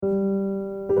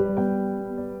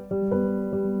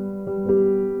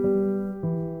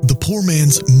Poor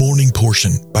Man's Morning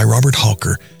Portion by Robert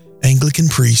Hawker, Anglican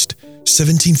priest,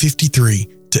 1753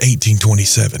 to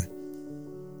 1827.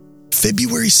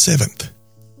 February 7th.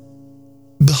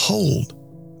 Behold,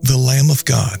 the Lamb of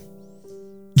God.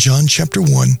 John chapter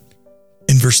 1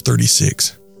 and verse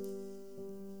 36.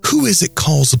 Who is it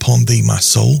calls upon thee, my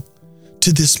soul,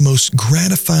 to this most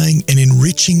gratifying and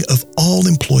enriching of all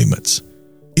employments?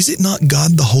 Is it not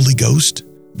God the Holy Ghost,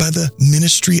 by the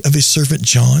ministry of his servant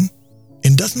John?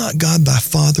 And doth not God thy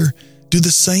Father do the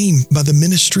same by the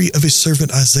ministry of his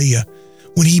servant Isaiah,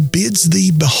 when he bids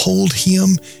thee behold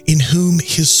him in whom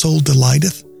his soul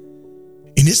delighteth?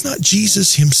 And is not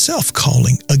Jesus himself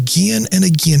calling again and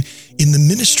again in the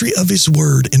ministry of his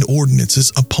word and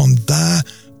ordinances upon thy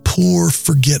poor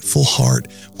forgetful heart,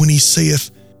 when he saith,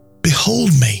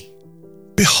 Behold me,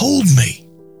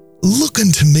 look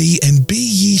unto me, and be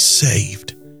ye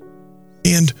saved?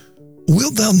 And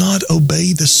wilt thou not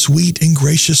obey the sweet and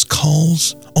gracious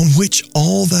calls on which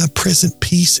all thy present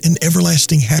peace and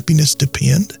everlasting happiness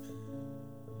depend?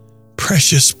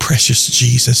 Precious, precious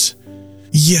Jesus,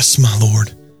 yes, my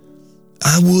Lord,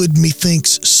 I would,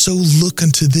 methinks, so look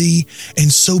unto thee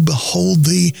and so behold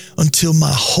thee until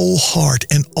my whole heart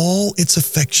and all its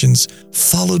affections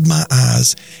followed my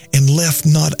eyes and left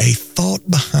not a thought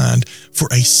behind for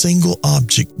a single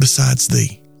object besides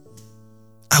thee.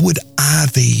 I would eye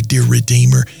thee, dear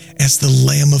Redeemer, as the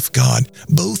Lamb of God,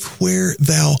 both where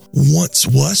thou once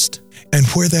wast and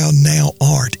where thou now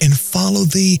art, and follow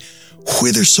thee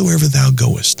whithersoever thou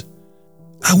goest.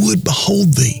 I would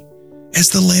behold thee as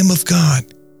the Lamb of God,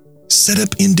 set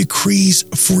up in decrees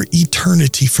for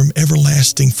eternity from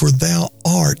everlasting, for thou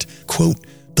art, quote,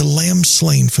 the Lamb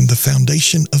slain from the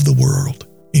foundation of the world,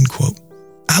 end quote.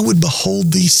 I would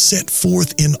behold thee set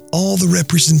forth in all the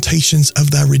representations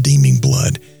of thy redeeming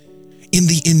blood, in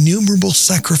the innumerable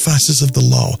sacrifices of the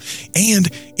law, and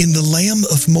in the Lamb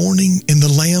of morning and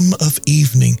the Lamb of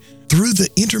evening, through the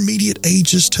intermediate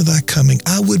ages to thy coming.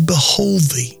 I would behold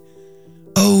thee,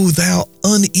 O thou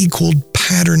unequaled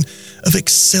pattern of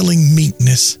excelling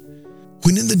meekness,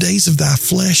 when in the days of thy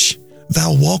flesh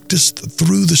thou walkedest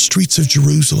through the streets of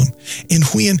Jerusalem, and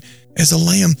when, as a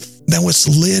lamb, thou wast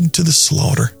led to the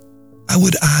slaughter. I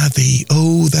would eye thee,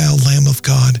 O thou Lamb of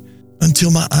God,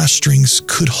 until my eye strings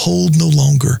could hold no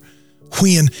longer,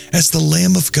 when, as the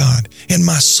Lamb of God and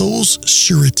my soul's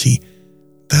surety,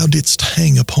 thou didst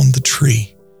hang upon the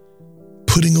tree,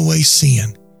 putting away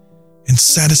sin and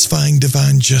satisfying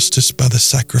divine justice by the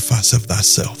sacrifice of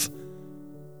thyself.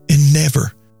 And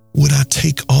never would I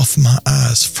take off my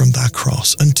eyes from thy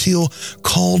cross until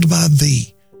called by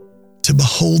thee to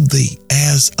behold thee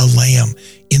as a lamb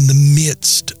in the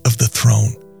midst of the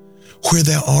throne, where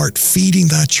thou art feeding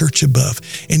thy church above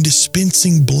and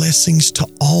dispensing blessings to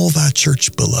all thy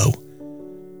church below.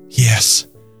 Yes,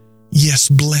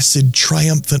 blessed,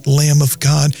 triumphant Lamb of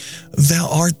God, thou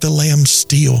art the Lamb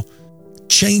still.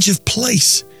 Change of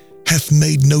place hath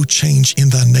made no change in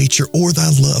thy nature or thy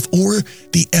love or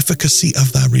the efficacy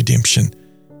of thy redemption.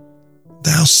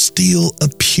 Thou still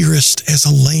appearest as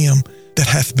a lamb that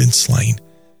hath been slain,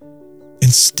 and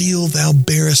still thou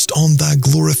bearest on thy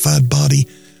glorified body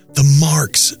the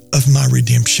marks of my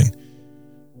redemption.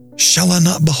 Shall I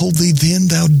not behold thee then,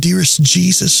 thou dearest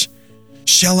Jesus?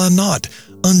 Shall I not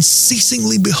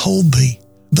unceasingly behold thee,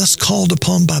 thus called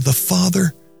upon by the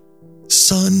Father,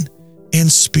 Son, and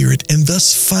Spirit, and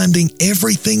thus finding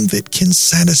everything that can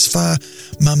satisfy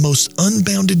my most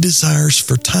unbounded desires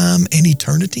for time and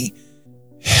eternity?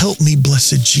 Help me,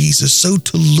 blessed Jesus, so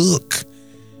to look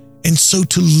and so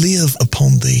to live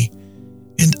upon thee.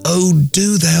 And oh,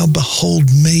 do thou behold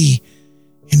me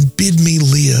and bid me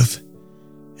live